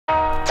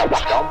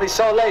Don't be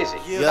so lazy.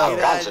 Now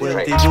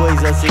concentrate.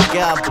 42 a CK,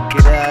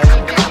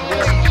 caralho.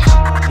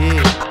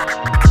 Yeah,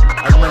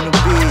 ARMA no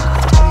beat.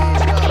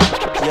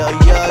 Yo,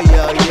 yo,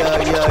 yo, yo,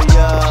 yo,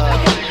 yo.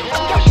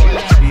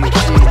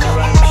 PIBXIS no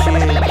rhyme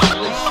shit.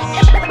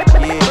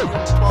 Yeah.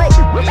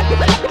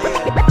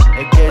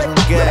 É Queres não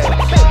quer.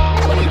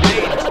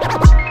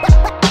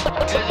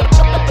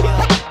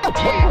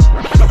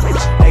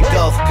 É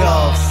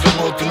cofcof,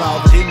 são outonal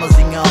de rimas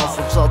em off.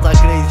 O pessoal tá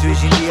crazy,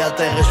 hoje em dia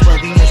até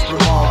raspadinhas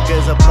promove.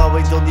 Queres a prova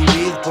então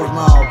divide por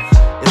 9.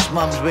 Esses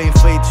mambos bem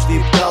feitos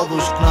tipo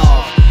caldos,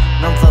 knorr.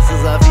 Não te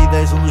faças à vida,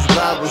 és um dos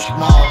bravos que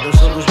morre. Eu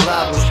sou dos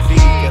bravos que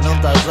fica. Não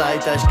estás aí,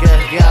 estás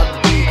carregado de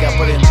pica.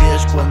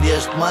 Aparentes quando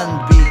este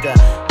mano bita.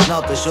 As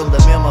notas são da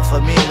mesma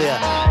família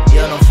e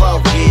eu não falo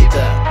de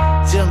guita.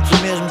 Sentes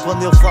mesmo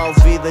quando eu falo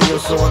de vida. Eu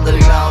sou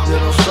underground, eu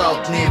não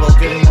salto nível.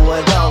 Carimbo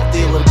é de alt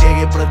dealer,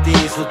 caguei para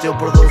ti. Se o teu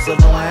producer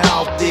não é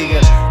alt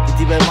digger. Quem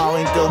tiver mal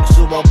então que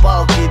suba ao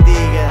palco e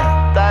diga: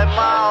 time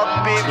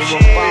out,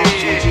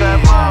 PIBXIS.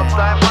 Time out,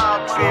 time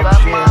out, PIBXIS.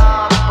 Time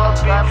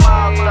out, time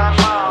out, time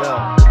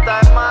out.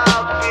 Time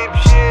out,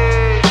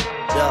 PIBXIS.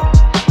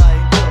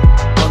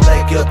 Onde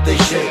é que eu te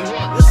deixei?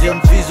 Eu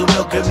sempre fiz o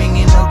meu caminho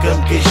e nunca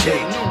me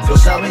queixei. Se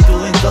eles sabem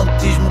tudo então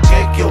diz-me o que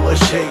é que eu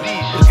achei.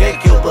 O que é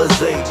que eu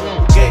basei?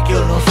 O que é que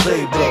eu não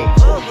sei, bro?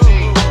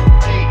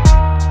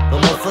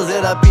 Estão-me a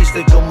fazer à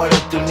pista com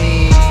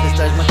maratonista.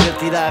 Estás-me a querer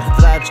tirar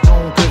retratos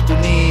com um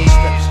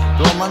cartunista.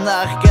 Estão a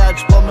mandar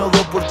recados para o meu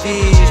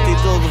loportista. E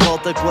estou de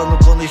volta quando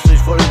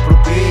condições forem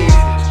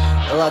propícias.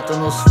 A lata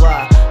no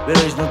sofá, ver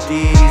as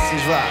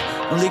notícias, vá.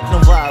 Não digo que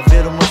não vá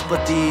ver umas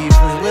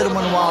patifas. Ler o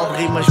manual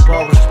de rimas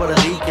pobres para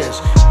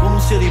ricas. Como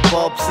ser hip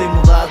hop sem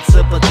mudar de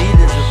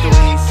sapatilhas. Eu estou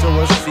aí,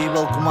 sou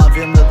acessível como a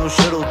venda do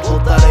charuto.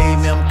 Voltar aí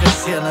mesmo que a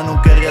cena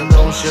nunca renda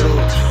um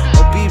charuto.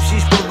 O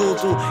PIBXIS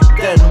produto,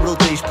 eterno,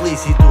 bruto e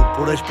explícito.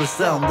 Por a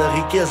expressão da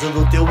riqueza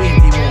do teu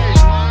íntimo.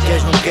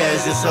 Queres não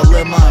queres, esse é o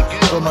lema.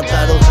 Vou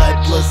matar o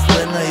rap pela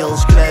Selena. Ele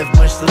escreve,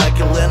 mas será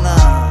que ele lena?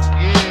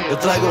 Eu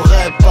trago o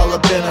rap, vale a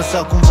pena,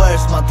 só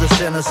converso, mata a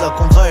cena, só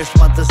converso,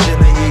 mata a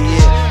cena, yeah,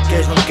 yeah.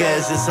 Queres não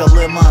queres, esse é o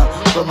lema.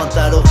 Para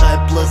matar o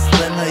rap pela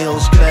Selena. Ele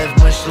escreve,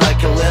 mas será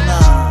que ele lena?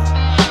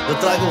 Eu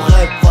trago o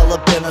rap, vale a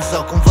pena,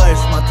 só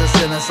converso, mata a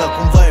cena, só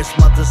converso,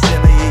 mata a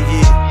cena, yeah,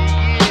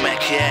 yeah. Como é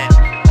que é?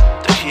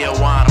 Daqui é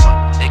o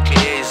ARMA,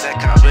 a.k.a. Zé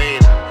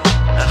Caveira.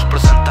 A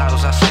representar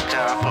os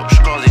CRAVA, os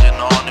Código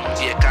Anónimo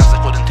e a Casa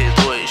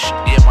 42.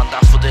 E a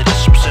mandar foder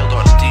esses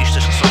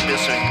pseudo-artistas que só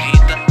pensam em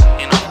guita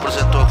e não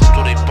representam a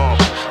cultura hip-hop.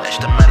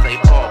 Esta merda é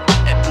hip-hop,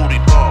 é puro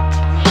hip-hop.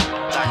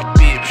 Dá-lhe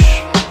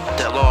pibes,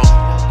 até logo.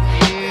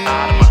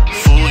 ARMA,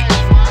 fui.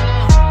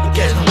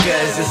 Queres não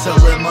queres, esse é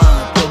o lema.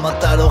 Para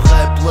matar o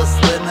rap pela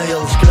Selena.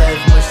 Ele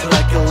escreve, mas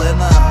será que ele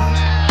lena?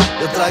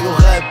 Eu trago o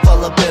rap,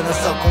 vale a pena,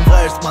 só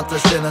converso, mata a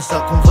cena, só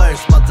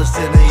converso, mata a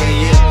cena, yeah,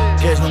 yeah.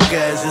 Queres não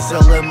queres, esse é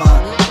o lema.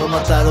 Para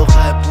matar o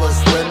rap pela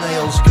Selena.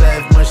 Ele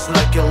escreve, mas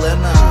será que ele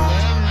lena?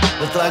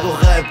 Eu trago o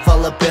rap,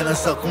 vale a pena,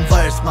 só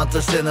converso, mata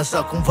a cena,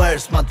 só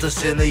converso, mata a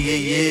cena,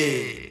 yeah,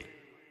 yeah.